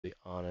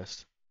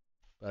honest.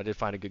 But I did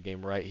find a good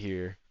game right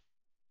here.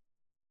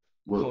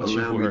 Well, Don't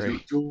you allow me to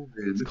worry.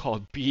 It's join.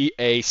 called Be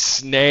a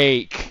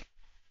Snake.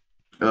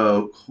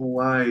 Oh,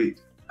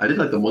 quite. I did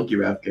like the monkey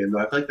rap game though.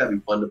 I feel like that'd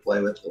be fun to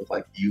play with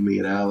like you, me,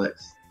 and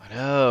Alex. I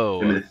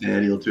Him know. and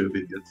Nathaniel too if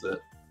he gets it.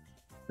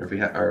 Or if he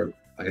or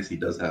I guess he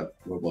does have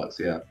Roblox.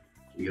 Yeah,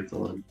 he gets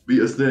on. Be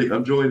a snake.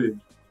 I'm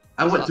joining.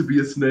 I This, want to be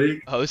a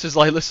snake. oh,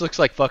 this looks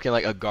like fucking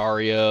like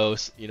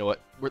Agario's. You know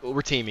what?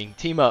 We're teaming.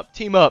 Team up.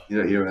 Team up. You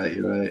know, you're right.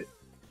 You're right.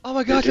 Oh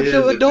my It gosh, I'm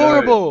so is. It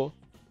does. adorable.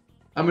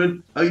 I'm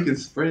in. Oh, you can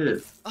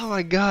sprint. Oh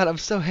my god, I'm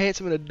so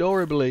handsome and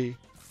adorably.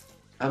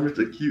 I'm just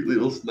a cute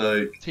little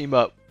snake. Team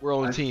up. We're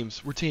on I,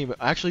 teams. We're team.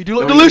 Actually, you do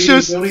look don't eat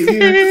me. delicious. Don't eat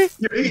me.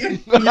 You're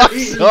eating. You're I'm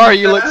eating. sorry, You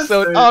you look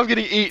so. bastard. Oh, I'm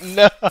getting eaten.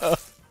 No.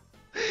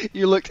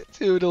 You looked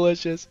too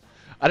delicious.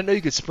 I didn't know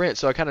you could sprint,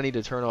 so I kind of need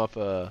to turn off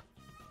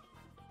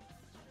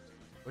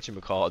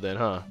whatchamacallit then,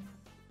 huh?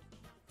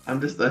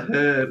 I'm just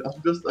ahead.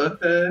 I'm just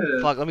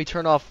ahead. Fuck, let me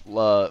turn off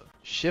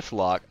shift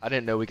lock. I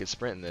didn't know we could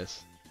sprint in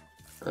this.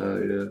 Oh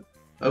yeah.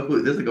 Oh,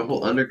 cool. There's like a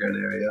whole underground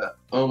area.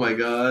 Oh my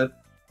god.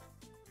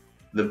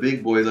 The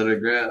big boys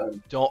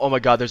underground. Don't. Oh my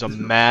god, there's a Does,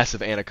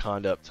 massive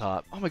anaconda up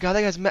top. Oh my god,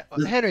 that guy's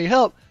does, Henry,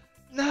 help!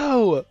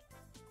 No!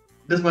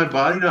 does my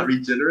body not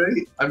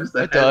regenerate? I'm just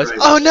It ahead does. right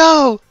Oh now.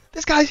 no!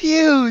 This guy's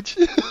huge!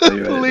 Oh,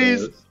 you're right, it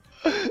Please! does.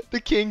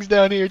 The king's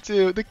down here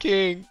too. The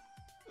king.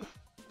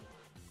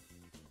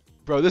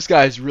 Bro, this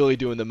guy's really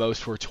doing the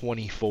most for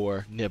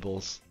 24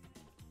 nibbles.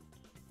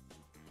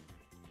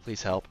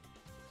 Please help.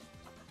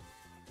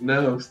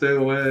 No, stay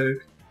away.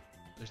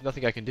 There's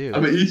nothing I can do.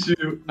 I'm gonna eat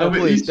you. No, I'm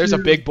gonna please. eat There's a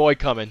you. big boy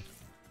coming.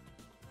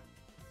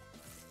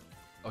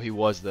 Oh, he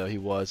was though. He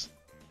was.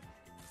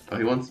 Oh,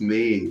 he wants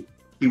me.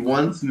 He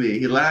wants me.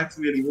 He lacks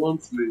me and he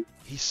wants me.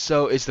 He's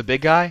so. Is the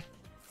big guy?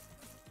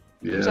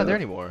 He's not there Yeah.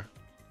 anymore.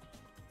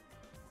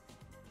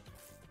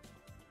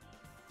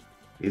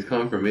 He's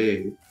coming for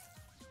me.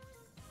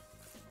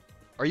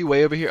 Are you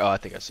way over here? Oh, I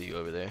think I see you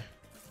over there.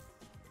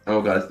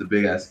 Oh god, it's the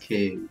big ass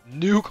king.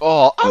 Nuke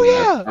all. Oh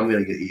yeah. I'm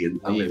gonna get eaten.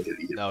 I'm gonna Leave. get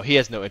eaten. No, he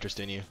has no interest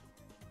in you.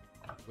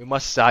 We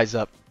must size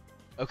up.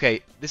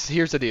 Okay,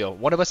 here's the deal.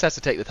 One of us has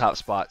to take the top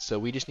spot, so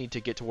we just need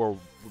to get to where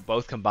we're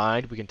both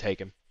combined. We can take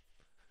him.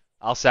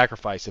 I'll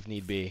sacrifice if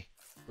need be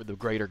for the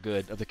greater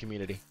good of the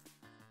community.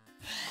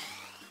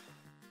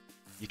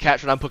 You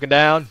catch what I'm putting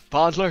down,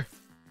 Ponsler?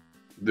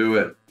 Do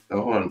it.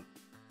 Oh, hold on.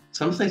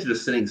 Some snakes are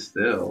just sitting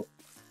still.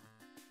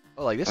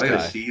 Oh, like this I got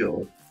guy. a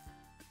shield.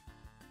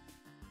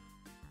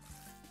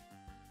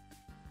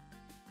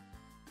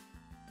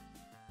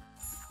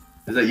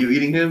 Is that you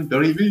eating him?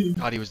 Don't eat me.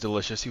 God, he was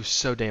delicious. He was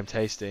so damn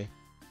tasty.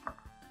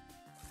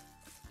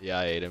 Yeah,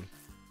 I ate him.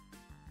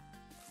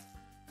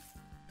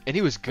 And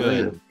he was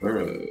good.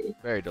 Burrow.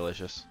 Very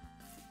delicious.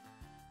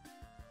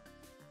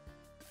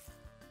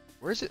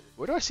 Where is it?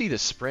 Where do I see the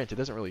sprint? It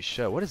doesn't really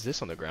show. What is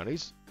this on the ground?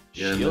 He's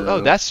Yeah, shield. no.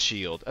 Oh, that's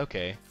shield.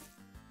 Okay.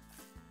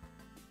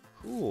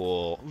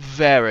 Cool.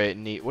 Very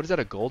neat. What is that?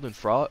 A golden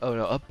frog? Oh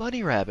no, a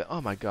bunny rabbit.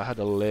 Oh my god, how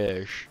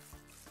delish.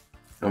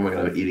 Oh my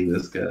god, I'm eating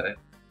this guy.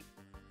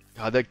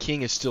 God, that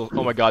king is still.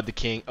 Oh my god, the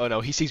king. Oh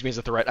no, he sees me as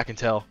a threat. I can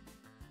tell.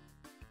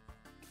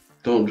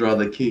 Don't draw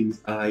the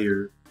king's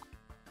ire.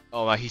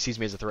 Oh my, he sees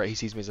me as a threat. He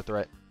sees me as a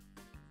threat.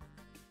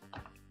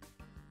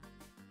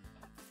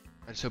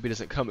 I just hope he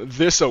doesn't come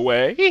this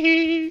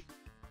away.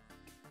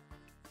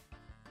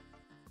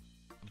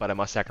 But I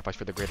must sacrifice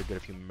for the greater good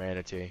of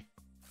humanity.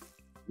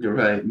 You're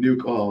right.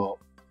 Nuke all.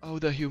 Oh,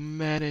 the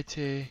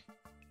humanity.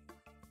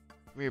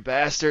 Come here,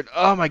 bastard.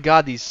 Oh my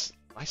god,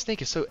 my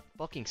snake is so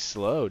fucking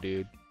slow,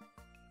 dude.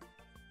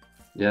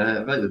 Yeah, I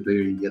feel like the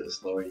bigger you get, the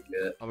slower you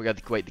get. Oh my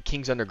god, wait, the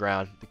king's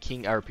underground. The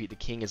king, I repeat, the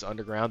king is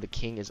underground. The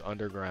king is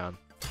underground.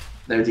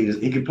 Everything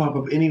just, it can pop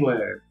up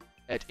anywhere.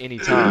 At any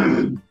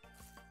time.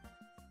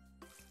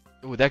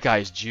 Ooh, that guy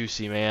is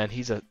juicy, man.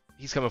 He's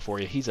coming for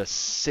you. He's a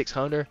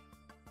 600.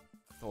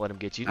 Don't let him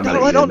get you. I'm No, gonna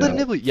eat don't him let him now.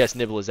 nibble. Yes,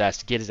 nibble his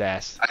ass. Get his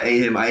ass. I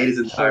ate him. I ate his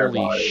entire Holy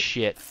body.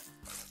 shit.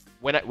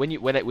 When you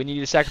need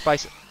to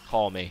sacrifice,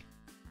 call me.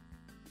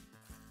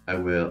 I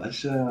will. I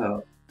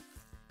shall.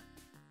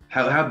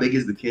 How big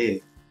is the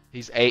king?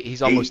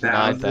 He's almost 8,000?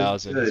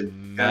 9,000. He's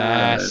Good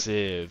God.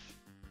 massive.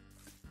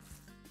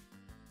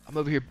 I'm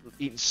over here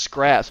eating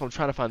scraps. So I'm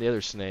trying to find the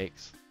other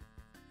snakes.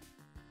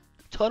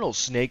 Tunnel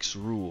snakes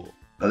rule.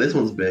 Oh, this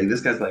one's big.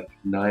 This guy's like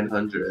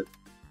 900.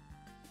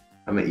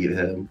 I'm gonna eat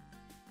him.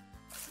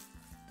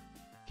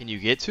 Can you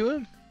get to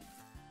him?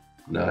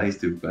 Nah, he's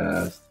too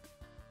fast.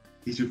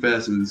 He's too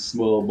fast with his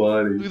small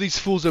body. Look at these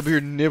fools over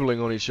here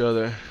nibbling on each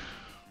other.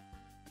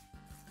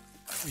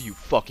 You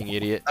fucking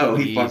idiot. Oh,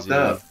 he Easy. fucked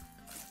up.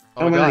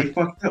 Oh my man, god. he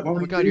fucked up. Why Oh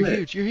would my he god, do you're it?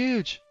 huge. You're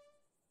huge.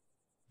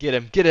 Get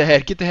him. Get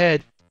ahead. Get the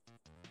head.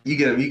 You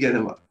get him. You get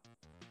him.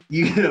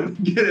 You get him.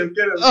 Get him.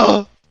 Get him.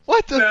 Oh,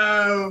 what the?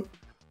 No.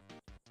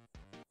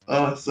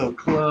 Oh, so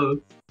close.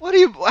 What do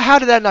you? How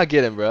did that not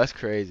get him, bro? That's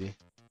crazy.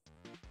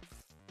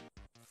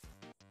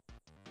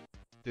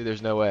 Dude,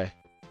 there's no way.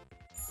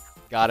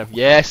 Got him.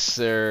 Yes,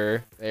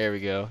 sir. There we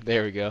go.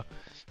 There we go.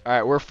 All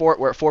right, we're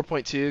at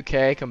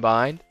 4.2k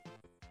combined.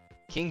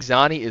 King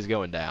Zani is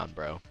going down,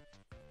 bro.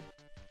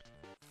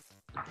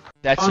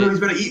 That's Oh no, it. he's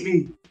gonna eat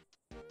me.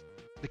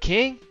 The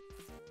king?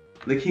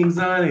 The king's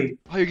eye.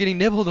 Oh, you're getting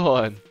nibbled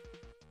on.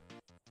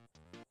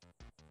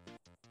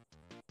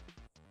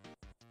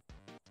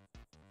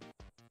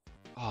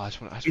 Oh, I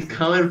just He's want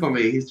coming for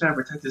me. He's trying to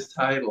protect his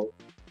title.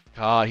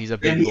 God, he's a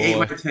And big he ate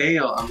my boy.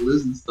 tail. I'm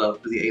losing stuff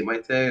because he ate my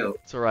tail.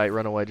 It's alright,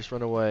 run away. Just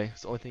run away.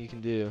 It's the only thing you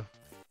can do.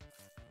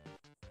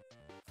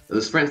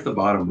 The sprint's the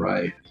bottom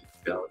right.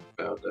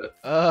 Found it.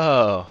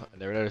 Oh, I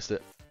never noticed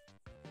it.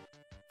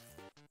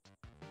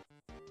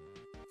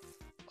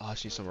 Oh, I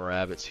just need some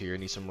rabbits here. I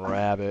need some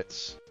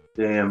rabbits.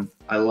 Damn,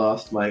 I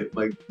lost my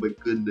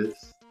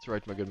goodness. That's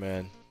right, my good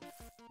man.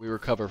 We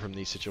recover from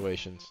these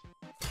situations.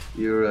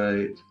 You're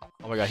right.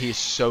 Oh my god, he is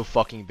so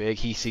fucking big.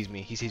 He sees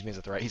me. He sees me as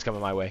a threat. He's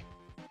coming my way.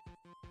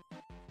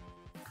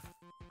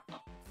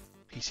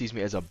 He sees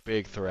me as a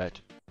big threat.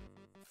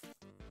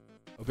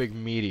 A big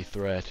meaty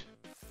threat.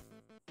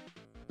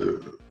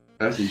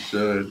 As he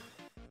should.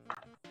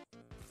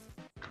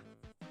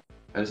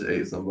 I just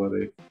ate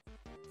somebody.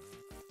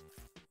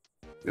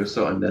 It was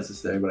so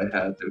unnecessary, but I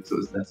had to because it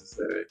was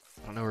necessary.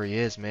 I don't know where he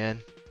is, man.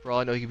 For all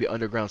I know, he could be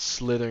underground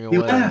slithering away.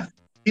 He left!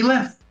 He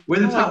left! We're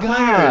the Oh top my player!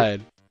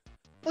 god!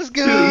 Let's Too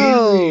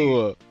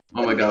go!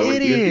 Oh my An god,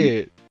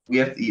 idiot! we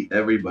have to eat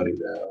everybody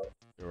now.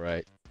 You're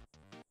right.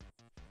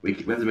 We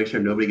have to make sure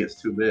nobody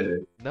gets too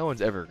big. No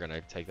one's ever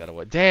gonna take that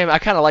away. Damn, I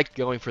kind of like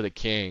going for the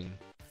king.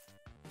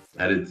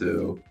 I did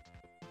too.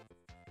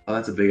 Oh,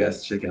 that's a big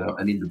ass chicken.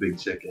 I need the big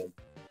chicken.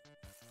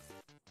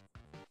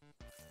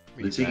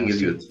 The chicken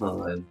gives you a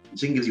ton. The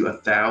chicken gives you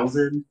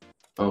 1,000?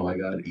 Oh my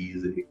god,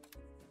 easy.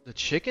 The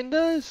chicken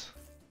does?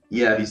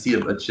 Yeah, if you see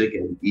a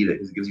chicken, eat it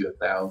because it gives you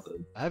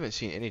 1,000. I haven't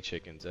seen any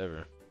chickens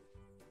ever.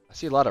 I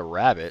see a lot of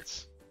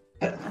rabbits.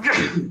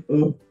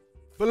 Oh,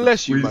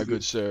 Bless you, Where's my the-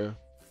 good sir.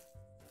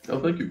 oh,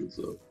 thank you, good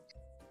sir.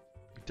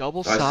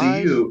 Double I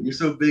size? see you. You're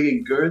so big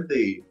and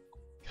girthy.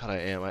 God, I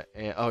am.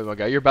 Oh my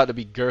god, you're about to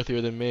be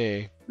girthier than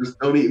me. Just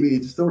don't eat me.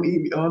 Just don't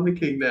eat me. Oh, I'm the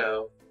king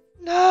now.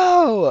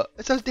 No!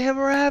 It's those damn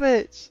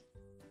rabbits!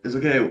 It's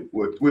okay.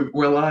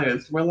 We're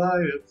lions. We're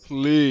lions.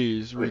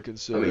 Please I'm gonna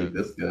reconsider. eat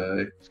this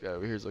guy. This guy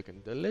over here is looking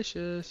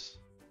delicious.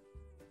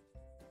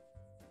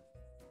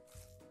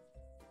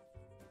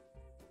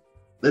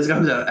 This guy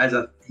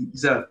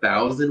he's at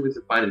 1,000. We have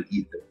to find and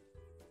eat him.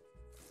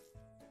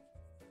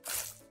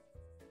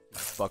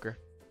 Fucker.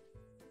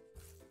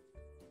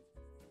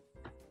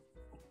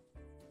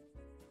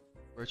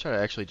 We're trying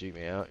to actually juke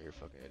me out. You're a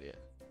fucking idiot.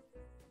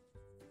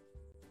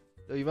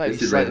 Though you might be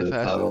This is right in slightly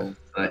the faster. tunnel.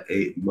 I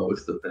ate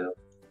most of them.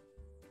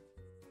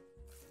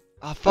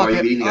 Oh fuck are you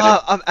it. eating the Oh,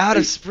 guy? I'm out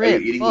of Are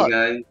sprint. you eating Fuck. the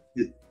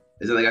guy?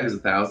 Is that the guy who's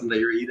 1,000 that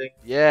you're eating?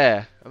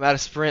 Yeah, I'm out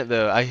of sprint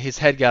though. His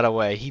head got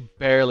away. He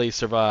barely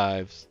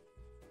survives.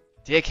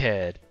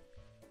 Dickhead.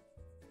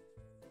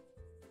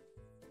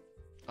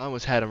 I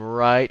almost had him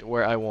right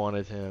where I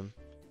wanted him.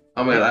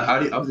 Oh my god,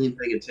 I wasn't even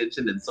paying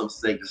attention and some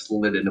snake just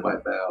slid into my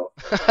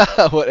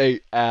mouth. What a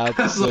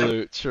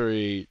absolute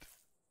treat.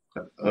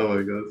 Oh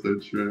my god, so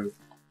true.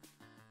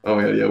 Oh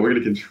my god, yeah, we're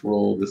gonna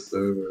control this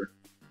server.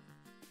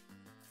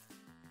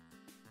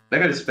 That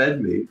guy just fed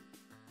me.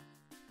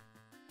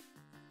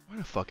 What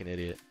a fucking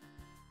idiot.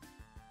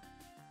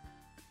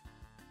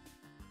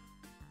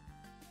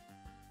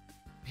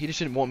 He just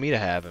didn't want me to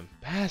have him.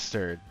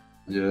 Bastard.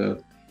 Yeah.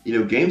 You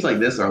know, games like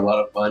this are a lot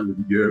of fun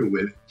when you're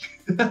with.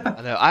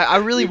 I know. I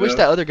really You wish know?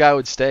 that other guy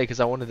would stay because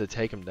I wanted to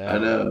take him down. I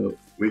know.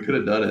 We could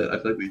have done it. I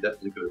feel like we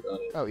definitely could have done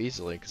it. Oh,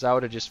 easily. Because I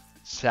would have just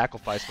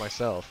sacrificed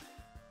myself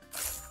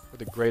for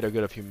the greater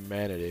good of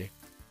humanity.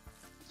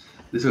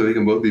 This way we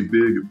can both be big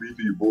and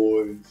beefy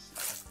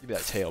boys. Give me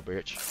that tail,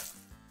 bitch.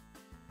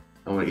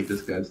 I want to eat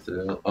this guy's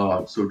tail. Oh,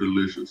 it's so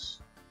delicious.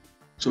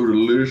 So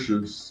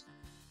delicious.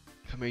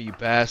 Come here, you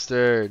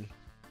bastard.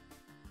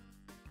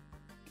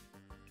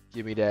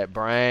 Give me that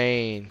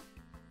brain.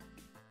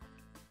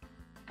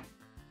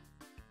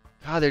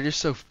 God, they're just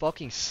so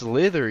fucking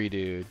slithery,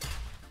 dude.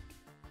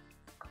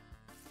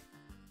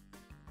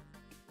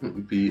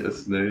 Be a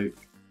snake.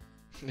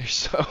 They're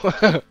so...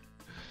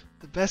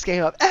 the best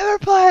game I've ever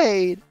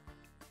played!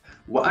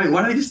 Why do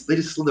they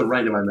just slither right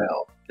into my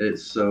mouth?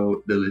 It's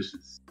so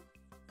delicious.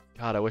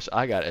 God, I wish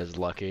I got as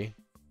lucky.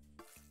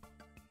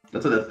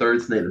 That's like the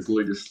third snake that's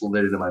literally just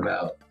slid into my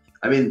mouth.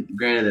 I mean,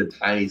 granted, they're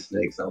tiny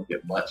snakes, I don't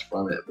get much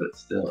from it, but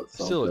it's something.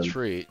 Still a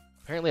treat.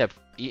 Apparently I've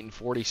eaten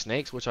 40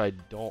 snakes, which I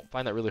don't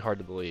find that really hard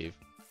to believe.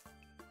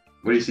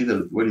 Where do you see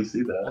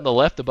that? On the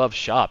left above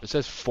shop, it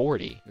says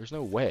 40. There's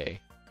no way.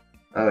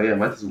 Oh yeah,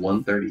 mine is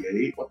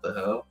 138. What the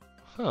hell?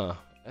 Huh.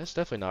 That's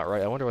definitely not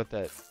right. I wonder what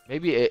that...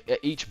 Maybe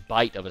each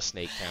bite of a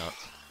snake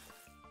counts.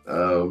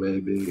 Oh,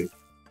 maybe.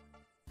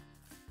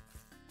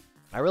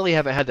 I really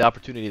haven't had the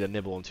opportunity to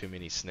nibble on too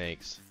many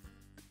snakes.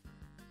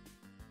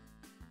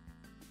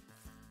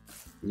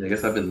 Yeah, I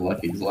guess I've been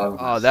lucky. 'Cause a lot of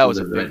them Oh, that was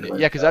a slithered right bit... into my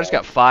Yeah, because I just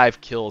got mouth.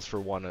 5 kills for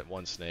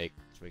one snake.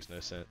 Which makes no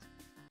sense.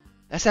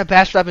 That's that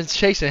bastard I've been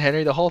chasing,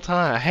 Henry, the whole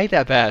time. I hate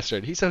that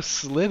bastard. He's so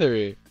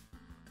slithery.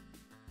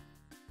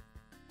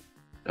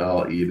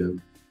 I'll eat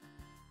him.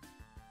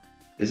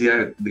 Is he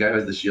the guy who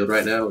has the shield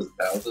right now? Is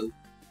 1,000?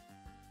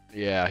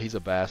 Yeah, he's a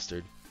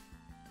bastard.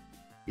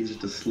 He's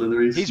just a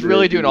slithery He's snake,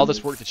 really doing all isn't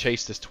this work to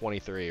chase this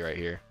 23 right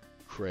here.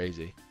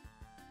 Crazy.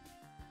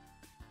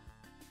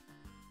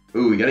 he?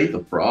 Ooh, we gotta eat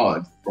the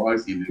frogs.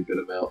 Frogs give you a good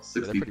amount.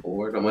 Yeah, they're pretty-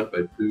 64. Not much by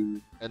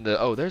 2. And the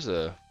oh, there's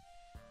a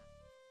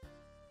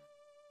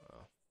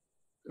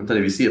I'm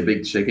telling you, if you see a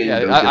big chicken, yeah.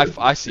 go I, get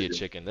the I see a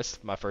chicken. This is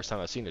my first time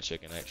I've seen a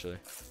chicken actually.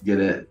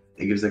 Get it.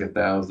 It gives like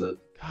 1,000.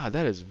 God,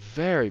 that is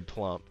very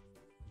plump,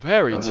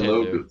 very Oh,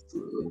 hello, tender.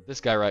 good. This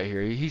guy right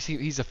here,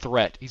 he's a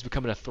threat. He's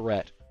becoming a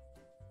threat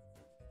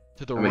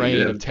to the I'm gonna eat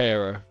reign him. of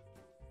terror.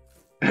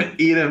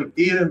 Eat him!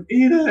 Eat him!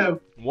 Eat him!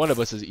 One of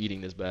us is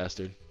eating this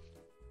bastard.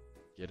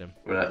 Get him.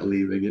 We're not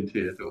leaving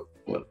until you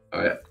what?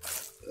 Alright.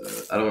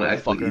 I don't want to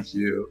actually Fucker. eat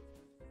you.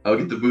 I'll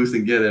get the boost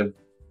and get him.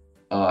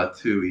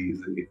 Too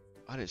easy.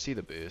 I didn't see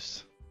the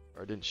boost,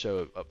 or it didn't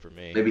show up for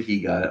me. Maybe he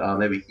got it.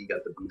 Maybe he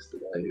got the boost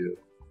and not you.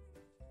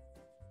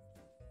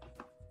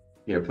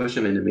 Here, push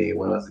him into me.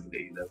 One of us is gonna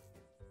eat him.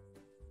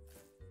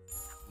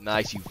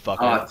 Nice, you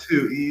fucker.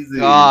 Too easy.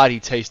 God, he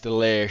tastes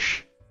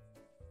delish.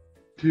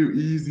 Too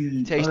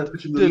easy. Tastes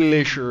Push him to the-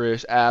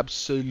 delicious.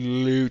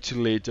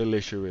 Absolutely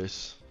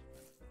delicious.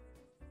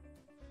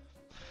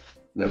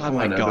 No, Oh come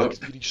my on now. God,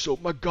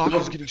 Don't, my God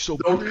is getting so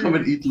don't big. come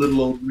and eat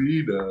little old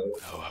me now.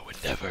 No, I would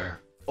never.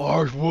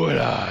 Or would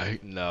I?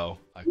 No,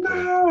 I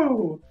couldn't.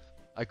 No!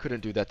 I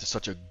couldn't do that to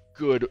such a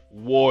good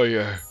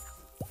warrior.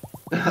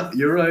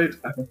 You're right.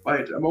 I'm a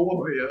fighter. I'm a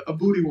warrior. A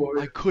booty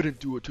warrior. I couldn't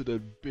do it to the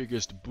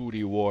biggest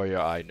booty warrior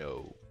I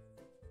know.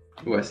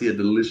 Oh, I see a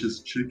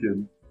delicious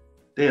chicken.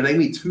 Damn, they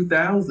need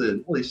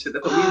 2,000. Holy shit,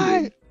 that's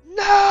amazing.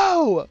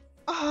 No!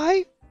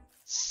 I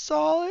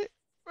saw it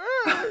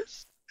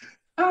first.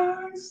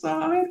 I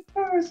saw it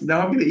first.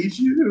 Now I'm gonna eat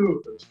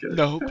you. I'm just kidding.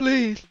 No,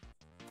 please.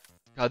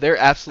 God, they're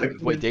absolutely.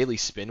 Like, Wait, daily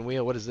spin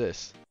wheel? What is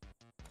this?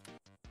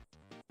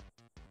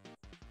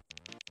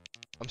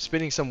 I'm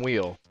spinning some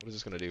wheel. What is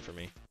this gonna do for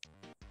me?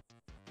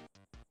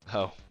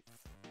 Oh.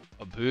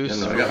 A boost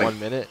Yeah, no, I for got 1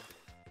 minute?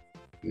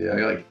 Yeah, I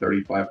got like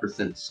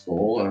 35%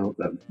 skull. I don't know what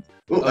that means.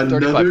 Oh, 35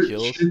 another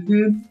kills.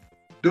 chicken?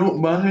 Don't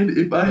mind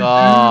if I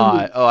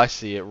God. do. Oh, I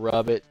see it.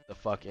 Rub it the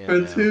fuck in. For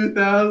now.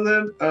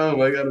 2,000? Oh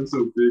my god, I'm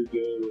so big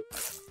now.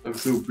 I'm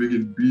so big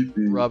and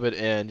beefy. Rub it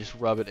in. Just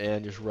rub it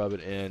in. Just rub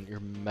it in. You're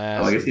Oh,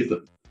 massive. I guess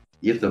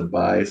you have to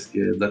buy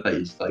skins. I thought you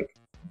just like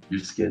your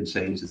skin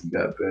changed as you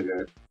got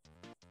bigger.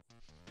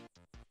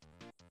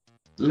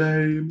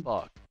 Lame.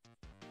 Fuck.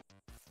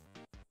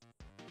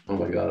 Oh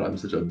my god, I'm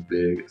such a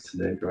big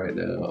snake right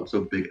now. I'm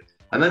so big.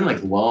 I'm not even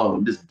like long,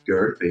 I'm just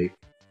girthy.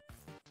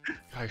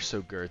 God, you're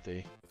so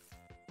girthy.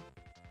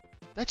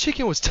 That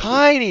chicken was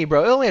tiny,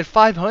 bro. It only had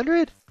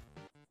 500?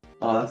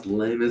 Oh, that's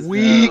lame as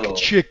Weak hell.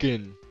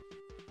 chicken.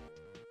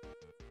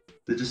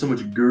 There's just so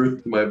much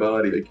girth to my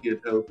body, I can't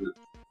help it.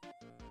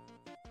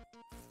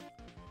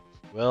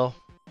 Well,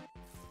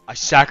 I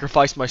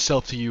sacrifice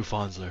myself to you,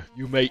 Fonzler.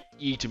 You may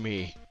eat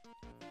me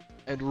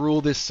and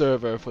rule this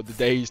server for the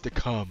days to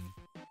come.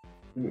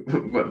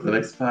 What, for the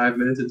next 5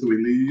 minutes until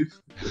we leave?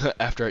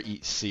 After I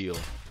eat seal.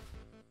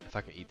 If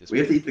I can eat this. We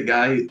have to eat the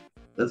guy.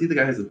 Let's eat the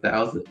guy who has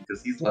 1,000,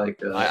 because he's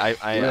like. I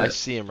red.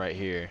 see him right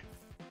here.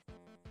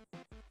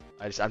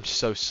 I'm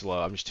so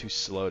slow. I'm just too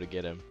slow to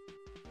get him.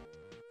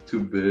 Too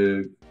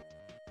big.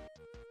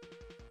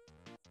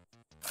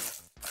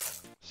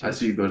 So I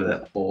see you go to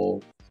that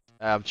hole.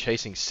 I'm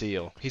chasing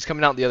seal. He's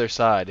coming out the other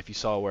side. If you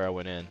saw where I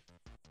went in,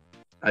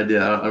 I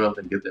did. I don't know if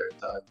I can get there in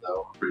time,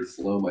 though. I'm pretty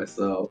slow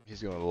myself.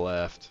 he's going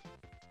left.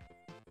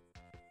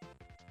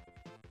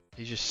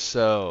 He's just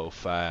so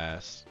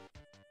fast,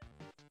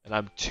 and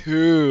I'm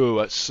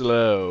too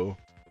slow.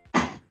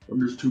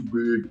 I'm just too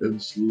big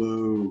and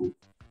slow.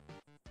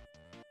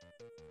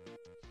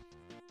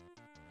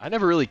 I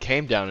never really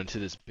came down into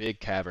this big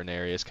cavern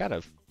area. It's kind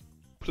of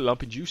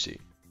plump and juicy.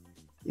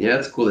 Yeah,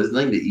 it's cool. There's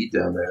nothing to eat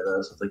down there,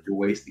 though, so it's like you're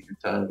wasting your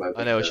time. By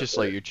I know, it's being just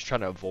down like you're just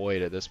trying to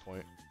avoid at this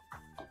point.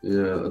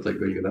 there. Yeah, it's like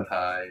where you're gonna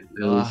hide.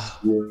 Ah.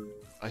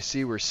 I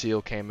see where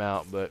seal came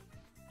out, but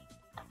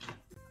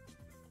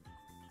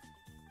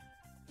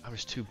I'm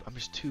just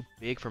too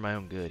big for my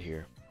own good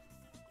here.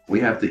 We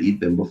have to eat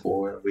them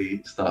before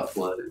we stop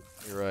flooding.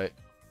 You're right.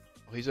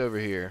 Well, he's over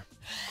here.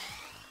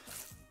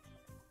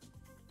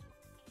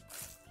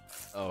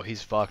 Oh,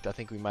 he's fucked. I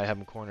think we might have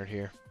him cornered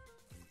here.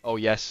 Oh,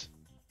 yes.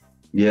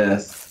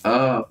 Yes.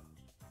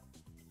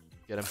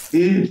 Get him.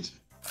 Eat.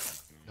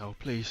 No,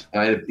 please.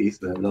 I had a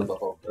piece of him. That's the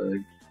whole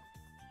thing.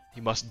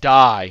 He must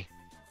die.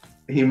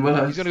 He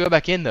must. He's gonna go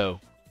back in, though.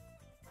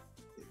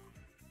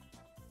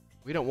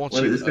 We don't want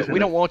What you. is this We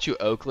don't want you,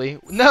 Oakley.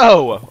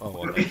 No! Oh,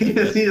 well, no. he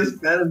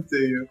just fed him to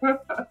you.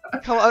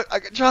 Come on, I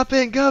can drop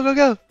in. Go, go,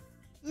 go.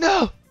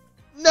 No!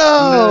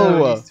 No,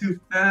 No! he's too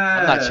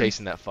fast. I'm not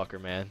chasing that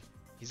fucker, man.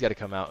 He's got to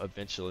come out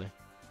eventually.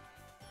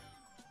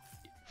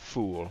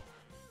 Fool.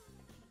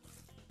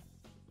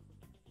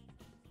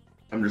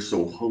 I'm just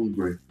so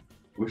hungry.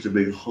 Where's the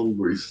big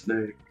hungry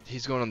snake?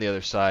 He's going on the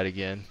other side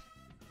again.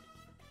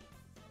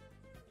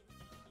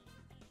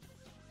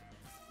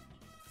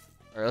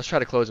 Alright, let's try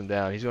to close him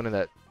down. He's going in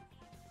that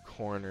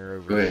corner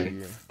over Go ahead.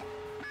 here.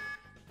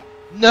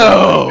 Oh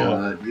No! my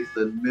god, he's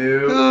the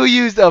new. Who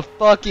used a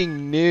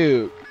fucking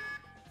nuke?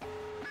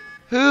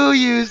 Who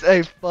used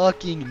a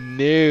fucking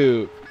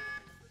nuke?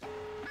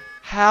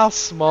 How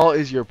small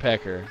is your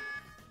pecker?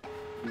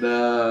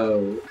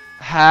 No.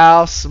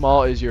 How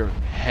small is your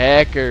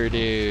pecker,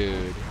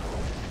 dude?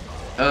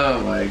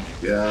 Oh my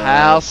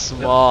How god.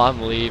 small?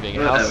 I'm leaving.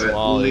 How Whatever.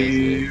 small is it?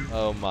 Leave.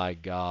 Oh my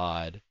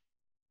god.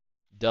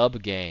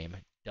 Dub game.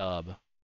 Dub.